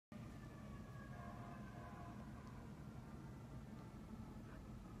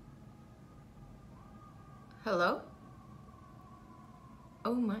Hello?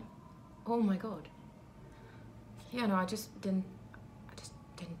 Oh my God. Yeah, no, I just didn't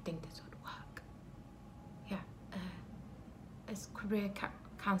think this would work. Yeah, it's career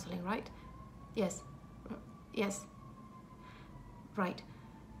counselling, right? Yes, yes, right.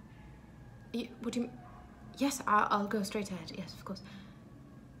 What do you, yes, I'll go straight ahead, yes, of course.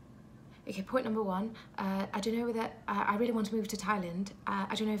 Okay, point number one, I don't know whether, I really want to move to Thailand.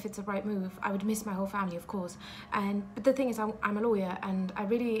 I don't know if it's the right move. I would miss my whole family, of course. But the thing is, I'm a lawyer and I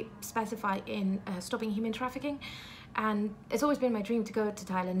really specify in stopping human trafficking. And it's always been my dream to go to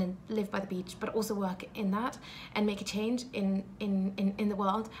Thailand and live by the beach, but also work in that and make a change in the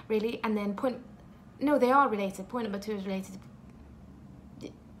world, really. And then no, they are related. Point number two is related.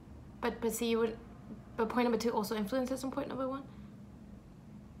 But see, but point number two also influences on point number one.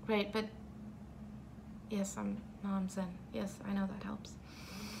 Right, but yes, I'm Zen. Yes, I know that helps.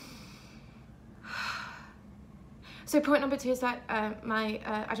 So point number two is that I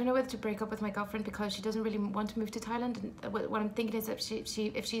don't know whether to break up with my girlfriend because she doesn't really want to move to Thailand. And what I'm thinking is that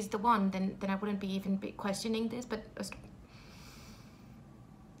if she's the one, then I wouldn't be even questioning this. But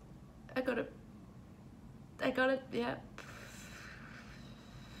I got it. Yeah.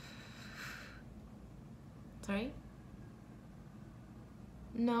 Sorry.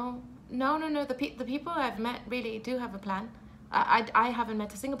 No. The people I've met really do have a plan. I haven't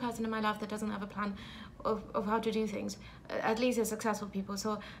met a single person in my life that doesn't have a plan of how to do things. At least they're successful people.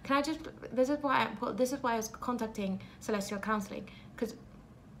 So can I just? This is why I was contacting Celestial Counselling, because.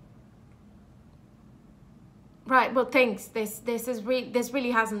 Right. Well, thanks. This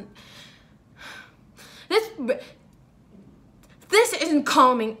really hasn't. This isn't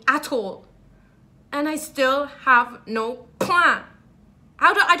calming at all, and I still have no plan.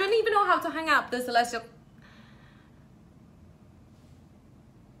 I don't even know how to hang up the Celestial.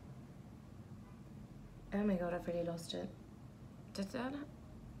 Oh my God, I've really lost it. Did that?